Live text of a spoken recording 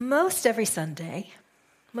most every Sunday,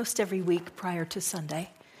 most every week prior to Sunday,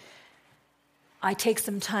 I take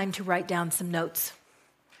some time to write down some notes.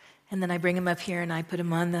 And then I bring them up here and I put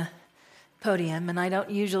them on the podium. And I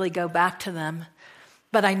don't usually go back to them,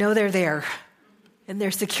 but I know they're there. And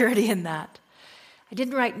there's security in that. I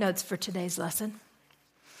didn't write notes for today's lesson.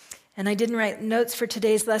 And I didn't write notes for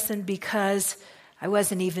today's lesson because I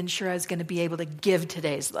wasn't even sure I was going to be able to give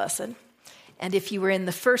today's lesson. And if you were in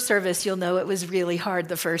the first service, you'll know it was really hard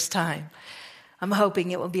the first time. I'm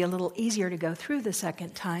hoping it will be a little easier to go through the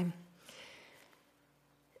second time.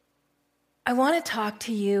 I want to talk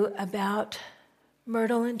to you about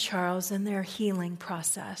Myrtle and Charles and their healing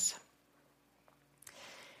process.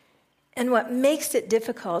 And what makes it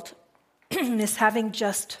difficult is having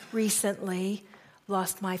just recently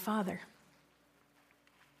lost my father.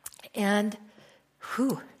 And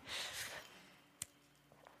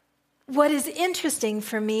what is interesting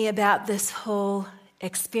for me about this whole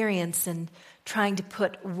experience and trying to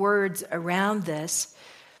put words around this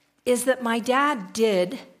is that my dad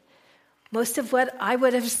did most of what I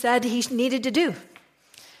would have said he needed to do.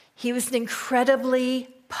 He was an incredibly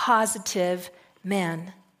positive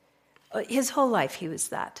man. His whole life he was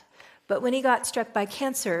that. But when he got struck by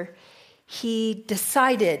cancer, he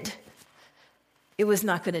decided it was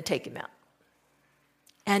not going to take him out.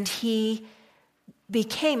 And he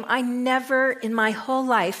became, I never, in my whole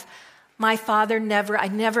life, I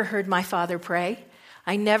never heard my father pray.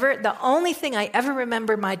 The only thing I ever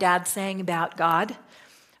remember my dad saying about God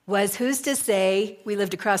was, who's to say, we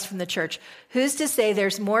lived across from the church, who's to say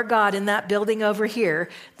there's more God in that building over here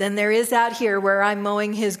than there is out here where I'm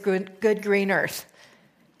mowing his good green earth.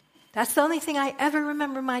 That's the only thing I ever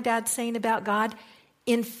remember my dad saying about God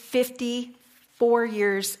in 54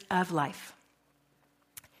 years of life.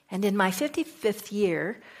 And in my 55th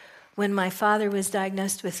year, when my father was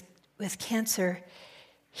diagnosed with cancer,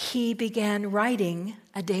 he began writing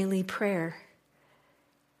a daily prayer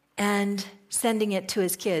and sending it to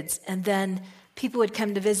his kids. And then people would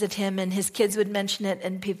come to visit him and his kids would mention it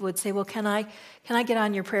and people would say, well, can I get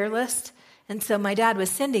on your prayer list? And so my dad was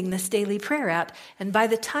sending this daily prayer out. And by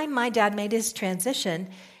the time my dad made his transition,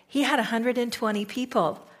 he had 120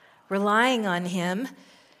 people relying on him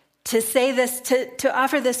to say this, to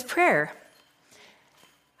offer this prayer.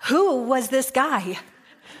 Who was this guy?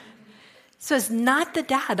 So it's not the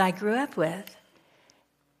dad I grew up with.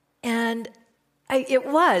 And it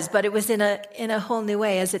was in a whole new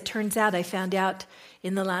way. As it turns out, I found out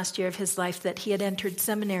in the last year of his life that he had entered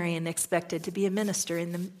seminary and expected to be a minister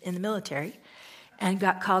in the military and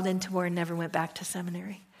got called into war and never went back to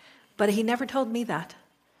seminary. But he never told me that.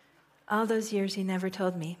 All those years, he never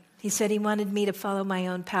told me. He said he wanted me to follow my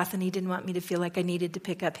own path and he didn't want me to feel like I needed to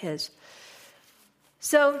pick up his.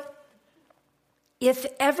 So if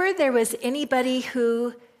ever there was anybody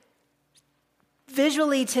who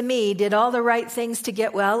visually to me did all the right things to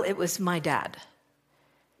get well, it was my dad.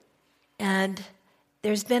 And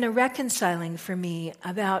there's been a reconciling for me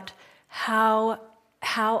about how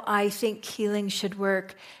I think healing should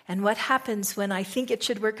work and what happens when I think it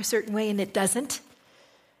should work a certain way and it doesn't.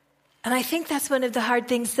 And I think that's one of the hard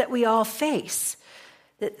things that we all face.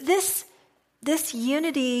 That this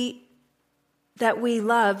unity that we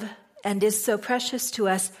love and is so precious to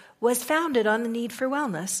us was founded on the need for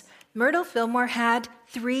wellness. Myrtle Fillmore had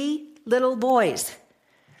 3 little boys.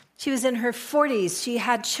 She was in her 40s. She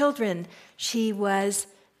had children. She was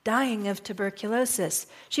dying of tuberculosis.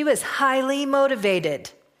 She was highly motivated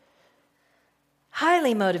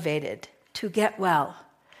to get well.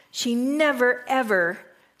 She never, ever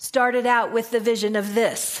started out with the vision of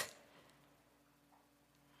this.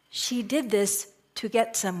 She did this to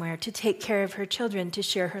get somewhere, to take care of her children, to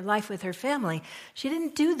share her life with her family. She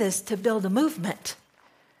didn't do this to build a movement.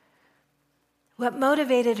 What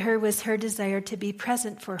motivated her was her desire to be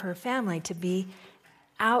present for her family, to be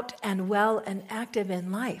out and well and active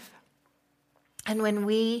in life. And when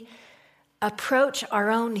we approach our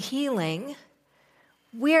own healing,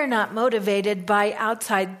 we're not motivated by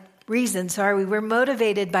outside reasons, are we? We're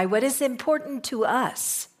motivated by what is important to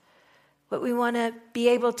us, what we want to be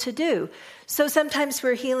able to do. So sometimes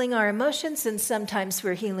we're healing our emotions, and sometimes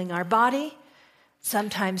we're healing our body.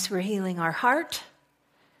 Sometimes we're healing our heart.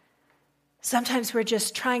 Sometimes we're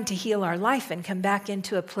just trying to heal our life and come back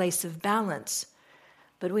into a place of balance.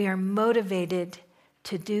 But we are motivated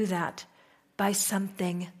to do that by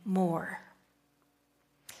something more.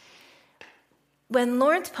 When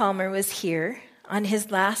Lawrence Palmer was here on his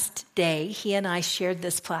last day, he and I shared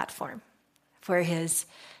this platform for his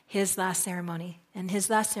last ceremony. And his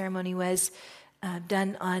last ceremony was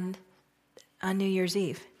done on New Year's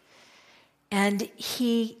Eve. And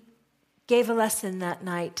he gave a lesson that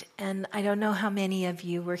night, and I don't know how many of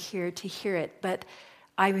you were here to hear it, but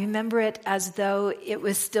I remember it as though it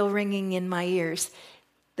was still ringing in my ears.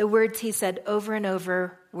 The words he said over and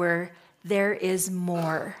over were, "There is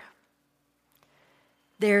more.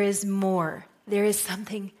 There is more. There is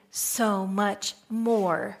something so much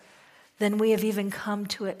more than we have even come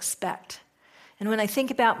to expect." And when I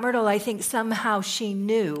think about Myrtle, I think somehow she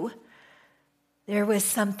knew there was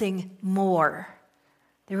something more.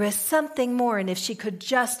 There was something more, and if she could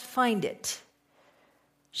just find it,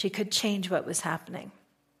 she could change what was happening.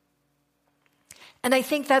 And I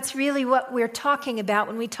think that's really what we're talking about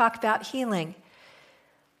when we talk about healing.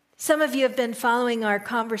 Some of you have been following our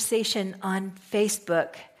conversation on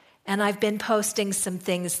Facebook, and I've been posting some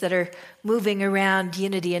things that are moving around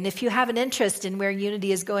unity. And if you have an interest in where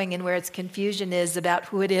unity is going and where its confusion is about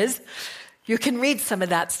who it is, you can read some of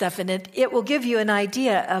that stuff, and it will give you an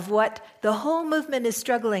idea of what the whole movement is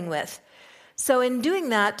struggling with. So in doing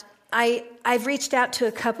that, I've reached out to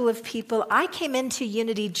a couple of people. I came into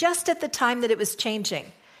unity just at the time that it was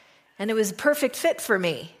changing, and it was a perfect fit for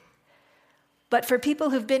me. But for people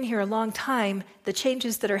who've been here a long time, the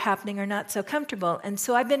changes that are happening are not so comfortable. And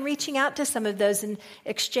so I've been reaching out to some of those and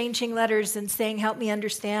exchanging letters and saying, "Help me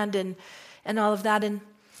understand," and all of that.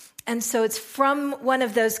 And so it's from one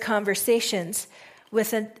of those conversations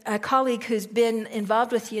with a colleague who's been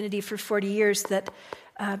involved with Unity for 40 years that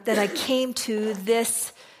I came to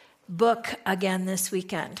this book again this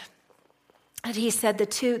weekend. And he said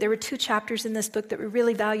there were two chapters in this book that were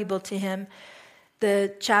really valuable to him.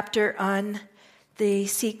 The chapter on the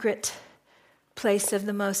secret place of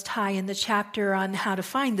the Most High and the chapter on how to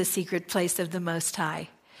find the secret place of the Most High.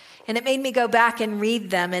 And it made me go back and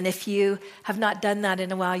read them. And if you have not done that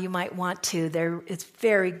in a while, you might want to. It's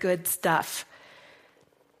very good stuff.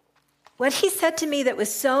 What he said to me that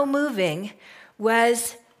was so moving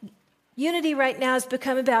was unity right now has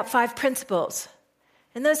become about 5 principles.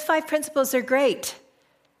 And those 5 principles are great.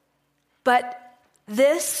 But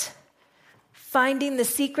this, finding the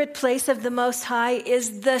secret place of the Most High,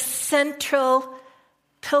 is the central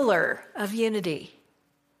pillar of unity.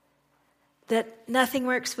 That nothing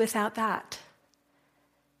works without that.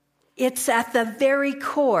 It's at the very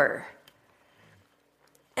core.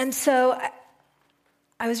 And so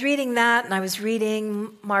I was reading that, and I was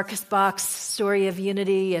reading Marcus Bach's Story of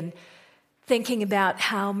Unity and thinking about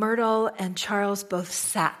how Myrtle and Charles both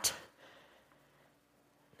sat.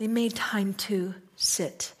 They made time to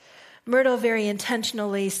sit. Myrtle very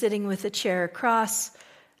intentionally sitting with a chair across,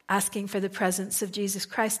 asking for the presence of Jesus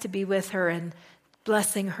Christ to be with her and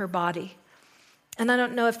blessing her body. And I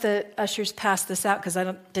don't know if the ushers passed this out because I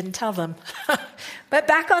didn't tell them. But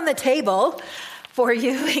back on the table for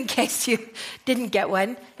you, in case you didn't get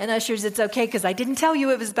one, and ushers, it's okay because I didn't tell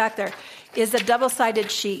you it was back there, is a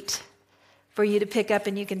double-sided sheet for you to pick up,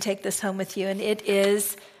 and you can take this home with you. And it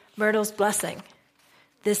is Myrtle's blessing.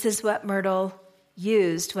 This is what Myrtle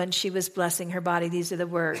used when she was blessing her body. These are the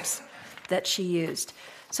words that she used.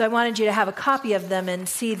 So I wanted you to have a copy of them and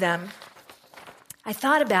see them. I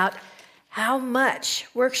thought about how much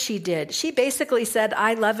work she did. She basically said,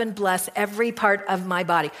 "I love and bless every part of my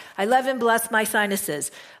body. I love and bless my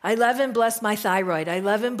sinuses. I love and bless my thyroid. I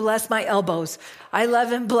love and bless my elbows. I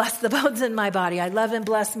love and bless the bones in my body. I love and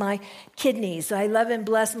bless my kidneys. I love and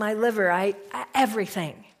bless my liver.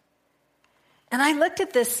 Everything." And I looked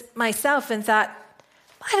at this myself and thought,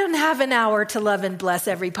 I don't have an hour to love and bless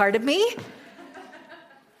every part of me.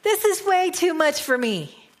 This is way too much for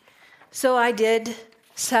me. So I did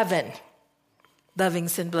 7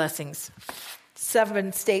 lovings and blessings,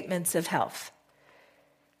 7 statements of health,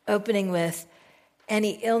 opening with,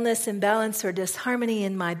 "Any illness, imbalance, or disharmony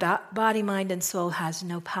in my body, mind, and soul has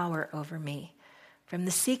no power over me. From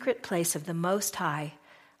the secret place of the Most High,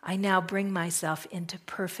 I now bring myself into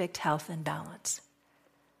perfect health and balance."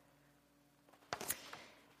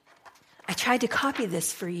 I tried to copy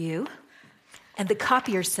this for you, and the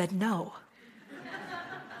copier said no,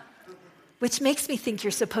 which makes me think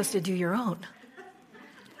you're supposed to do your own.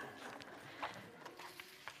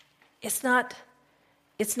 It's not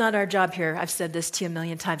our job here. I've said this to you a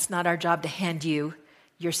million times. It's not our job to hand you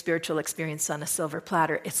your spiritual experience on a silver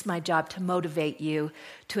platter. It's my job to motivate you,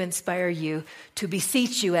 to inspire you, to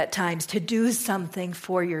beseech you at times to do something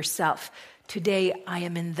for yourself. Today, I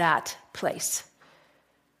am in that place.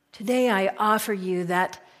 Today, I offer you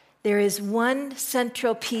that there is one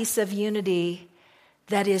central piece of unity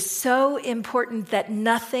that is so important that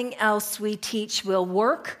nothing else we teach will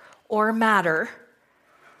work or matter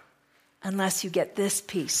unless you get this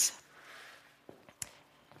piece.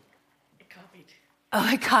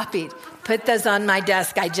 I copied. Put those on my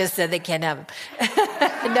desk. I just said they can't have them.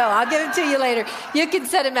 No, I'll give them to you later. You can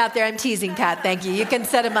set them out there. I'm teasing, Pat. Thank you. You can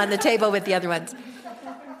set them on the table with the other ones.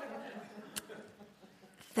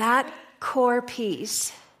 That core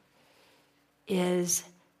piece is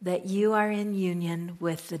that you are in union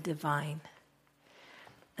with the divine.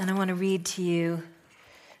 And I want to read to you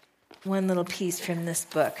one little piece from this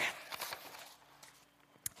book.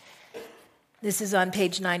 This is on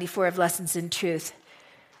page 94 of Lessons in Truth.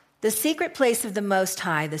 The secret place of the Most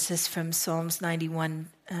High, this is from Psalms 91,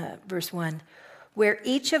 verse 1, where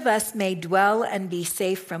each of us may dwell and be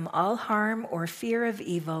safe from all harm or fear of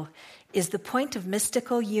evil, is the point of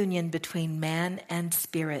mystical union between man and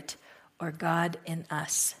spirit, or God in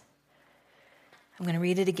us. I'm going to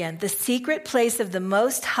read it again. The secret place of the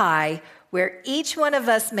Most High, where each one of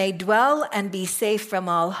us may dwell and be safe from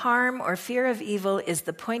all harm or fear of evil, is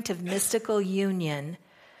the point of mystical union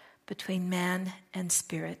between man and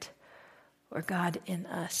spirit, or God in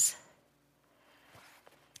us.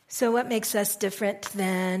 So what makes us different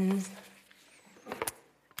than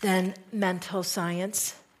mental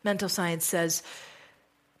science? Mental science says,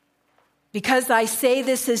 because I say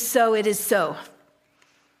this is so, it is so.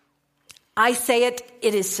 I say it,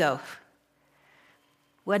 it is so.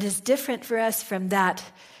 What is different for us from that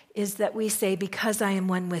is that we say, because I am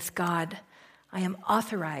one with God, I am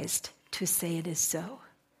authorized to say it is so.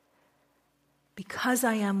 Because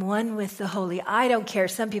I am one with the Holy, I don't care.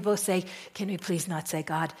 Some people say, can we please not say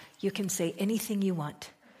God? You can say anything you want.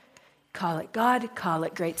 Call it God, call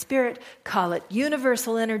it Great Spirit, call it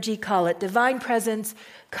universal energy, call it divine presence,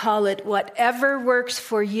 call it whatever works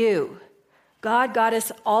for you. God,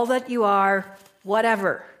 Goddess, all that you are,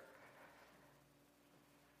 whatever.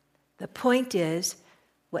 The point is,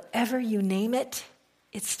 whatever you name it,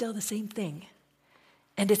 it's still the same thing.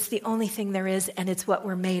 And it's the only thing there is, and it's what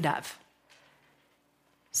we're made of.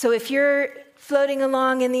 So if you're floating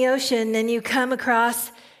along in the ocean and you come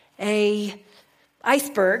across an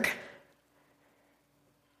iceberg,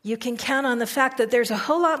 you can count on the fact that there's a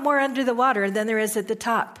whole lot more under the water than there is at the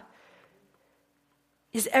top.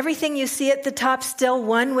 Is everything you see at the top still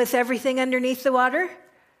one with everything underneath the water?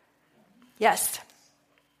 Yes.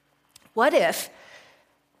 What if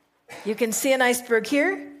you can see an iceberg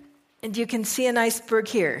here and you can see an iceberg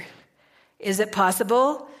here? Is it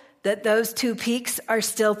possible that those two peaks are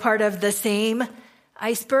still part of the same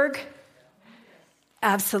iceberg?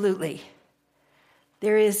 Absolutely.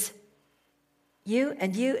 There is you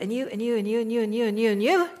and you and you and you and you and you and you and you and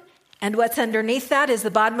you. And what's underneath that is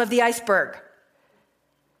the bottom of the iceberg.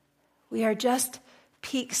 We are just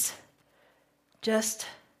peaks, just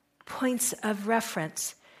points of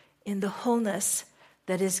reference in the wholeness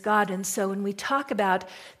that is God. And so when we talk about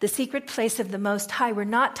the secret place of the Most High, we're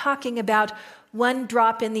not talking about one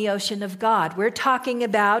drop in the ocean of God. We're talking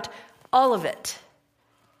about all of it.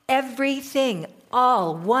 Everything,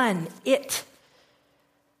 all, one, it.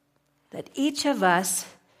 That each of us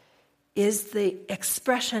is the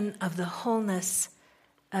expression of the wholeness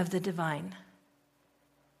of the divine.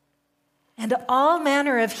 And all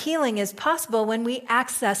manner of healing is possible when we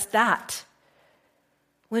access that.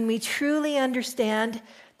 When we truly understand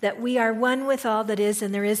that we are one with all that is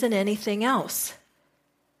and there isn't anything else.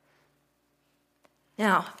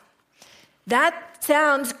 Now, that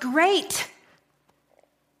sounds great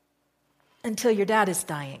until your dad is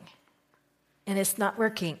dying and it's not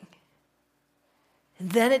working. And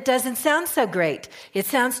then it doesn't sound so great. It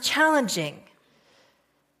sounds challenging,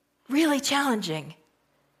 really challenging.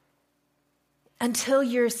 Until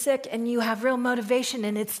you're sick and you have real motivation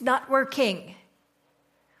and it's not working.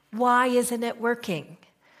 Why isn't it working?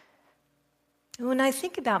 When I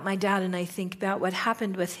think about my dad and I think about what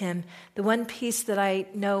happened with him, the one piece that I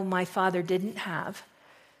know my father didn't have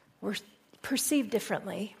or perceived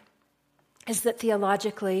differently is that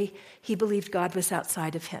theologically he believed God was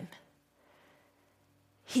outside of him.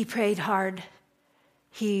 He prayed hard.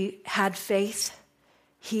 He had faith.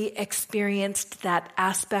 He experienced that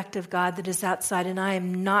aspect of God that is outside, and I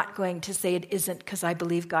am not going to say it isn't because I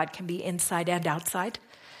believe God can be inside and outside.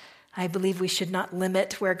 I believe we should not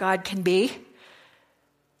limit where God can be.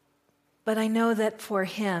 But I know that for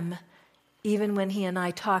him, even when he and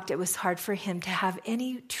I talked, it was hard for him to have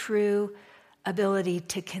any true ability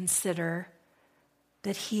to consider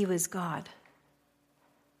that he was God.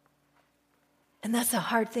 And that's a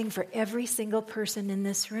hard thing for every single person in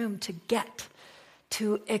this room to get,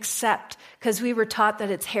 to accept, because we were taught that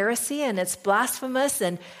it's heresy and it's blasphemous,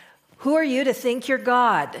 and who are you to think you're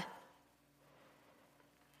God?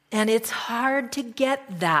 And it's hard to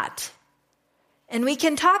get that. And we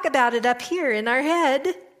can talk about it up here in our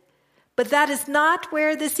head, but that is not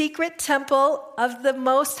where the secret temple of the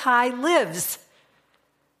Most High lives.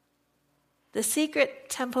 The secret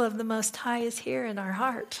temple of the Most High is here in our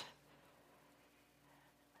heart.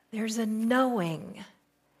 There's a knowing,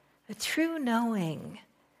 a true knowing,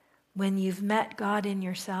 when you've met God in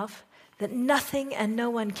yourself, that nothing and no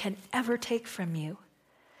one can ever take from you.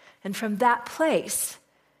 And from that place,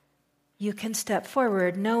 you can step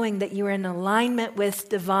forward knowing that you are in alignment with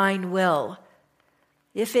divine will.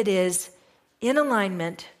 If it is in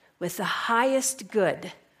alignment with the highest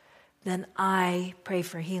good, then I pray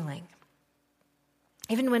for healing.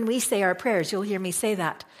 Even when we say our prayers, you'll hear me say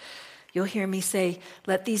that. You'll hear me say,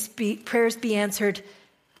 let these prayers be answered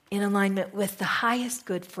in alignment with the highest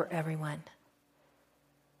good for everyone.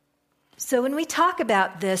 So when we talk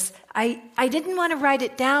about this, I didn't want to write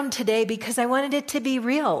it down today because I wanted it to be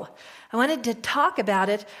real. I wanted to talk about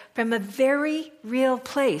it from a very real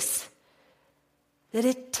place. That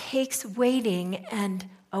it takes waiting and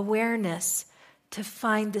awareness to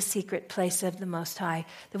find the secret place of the Most High.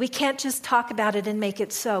 That we can't just talk about it and make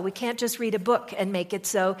it so. We can't just read a book and make it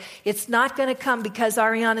so. It's not going to come because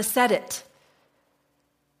Ariana said it.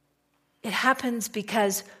 It happens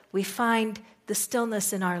because we find the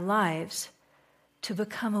stillness in our lives to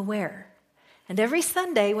become aware. And every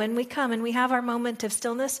Sunday when we come and we have our moment of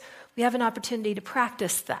stillness, we have an opportunity to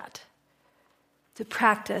practice that. To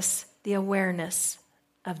practice the awareness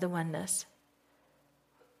of the oneness.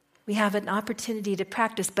 We have an opportunity to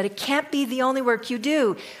practice, but it can't be the only work you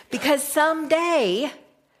do, because someday,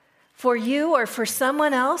 for you or for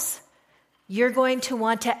someone else, you're going to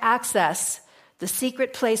want to access the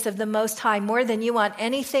secret place of the Most High more than you want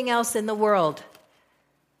anything else in the world.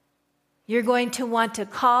 You're going to want to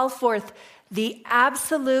call forth the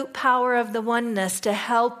absolute power of the oneness to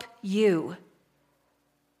help you.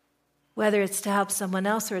 Whether it's to help someone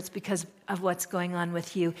else or it's because of what's going on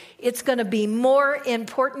with you. It's going to be more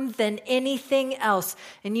important than anything else.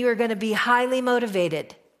 And you are going to be highly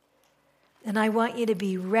motivated. And I want you to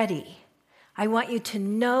be ready. I want you to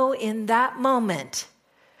know in that moment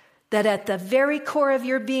that at the very core of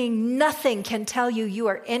your being, nothing can tell you you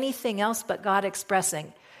are anything else but God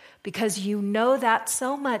expressing. Because you know that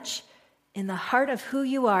so much in the heart of who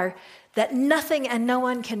you are that nothing and no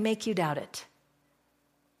one can make you doubt it.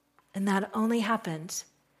 And that only happens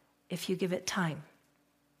if you give it time.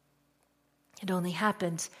 It only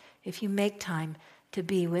happens if you make time to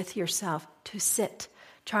be with yourself, to sit.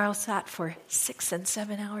 Charles sat for 6 and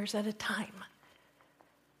 7 hours at a time.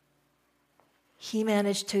 He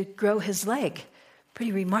managed to grow his leg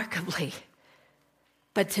pretty remarkably.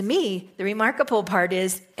 But to me, the remarkable part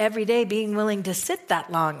is every day being willing to sit that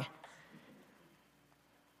long.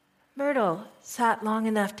 Myrtle sat long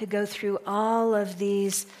enough to go through all of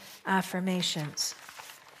these affirmations.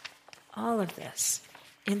 All of this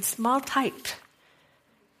in small type.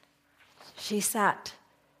 She sat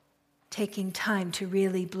taking time to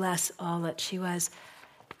really bless all that she was.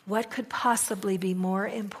 What could possibly be more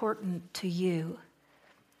important to you,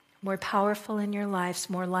 more powerful in your lives,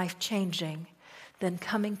 more life-changing than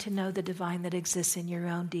coming to know the divine that exists in your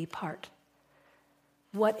own deep heart?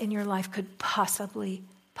 What in your life could possibly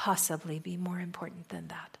be more important than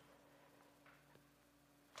that?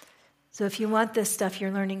 So if you want this stuff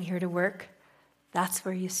you're learning here to work, that's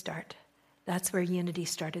where you start. That's where unity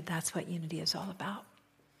started. That's what unity is all about.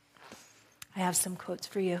 I have some quotes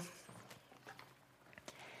for you.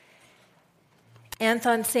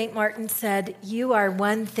 Anton St. Martin said, "You are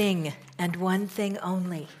one thing and one thing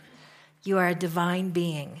only. You are a divine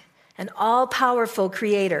being, an all-powerful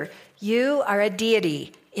creator. You are a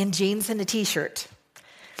deity in jeans and a t-shirt.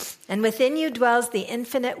 And within you dwells the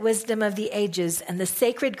infinite wisdom of the ages and the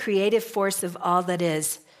sacred creative force of all that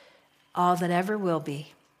is, all that ever will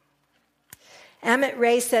be." Amit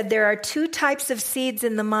Ray said, "There are 2 types of seeds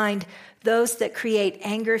in the mind, those that create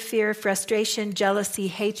anger, fear, frustration, jealousy,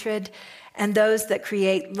 hatred, and those that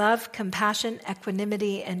create love, compassion,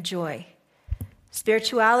 equanimity, and joy.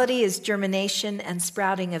 Spirituality is germination and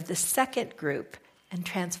sprouting of the second group and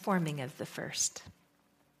transforming of the first."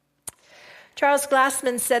 Charles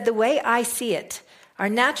Glassman said, "The way I see it, our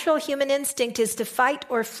natural human instinct is to fight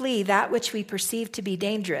or flee that which we perceive to be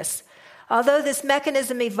dangerous. Although this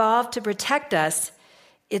mechanism evolved to protect us,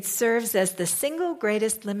 it serves as the single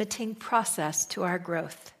greatest limiting process to our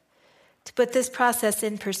growth. To put this process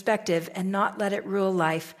in perspective and not let it rule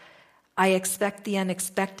life, I expect the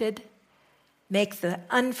unexpected, make the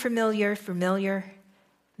unfamiliar familiar,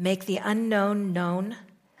 make the unknown known,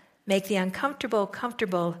 make the uncomfortable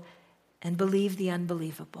comfortable, and believe the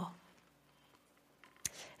unbelievable."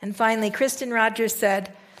 And finally, Kristen Rogers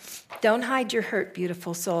said, "Don't hide your hurt,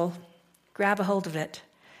 beautiful soul. Grab a hold of it.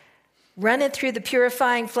 Run it through the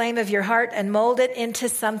purifying flame of your heart and mold it into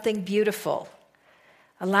something beautiful.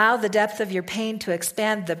 Allow the depth of your pain to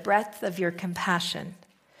expand the breadth of your compassion.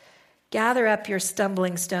 Gather up your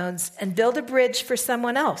stumbling stones and build a bridge for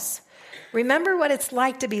someone else. Remember what it's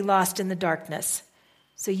like to be lost in the darkness,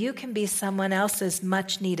 so you can be someone else's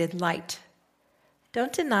much-needed light.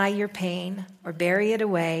 Don't deny your pain or bury it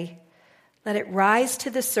away. Let it rise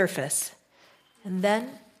to the surface, and then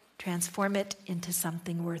transform it into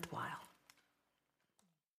something worthwhile.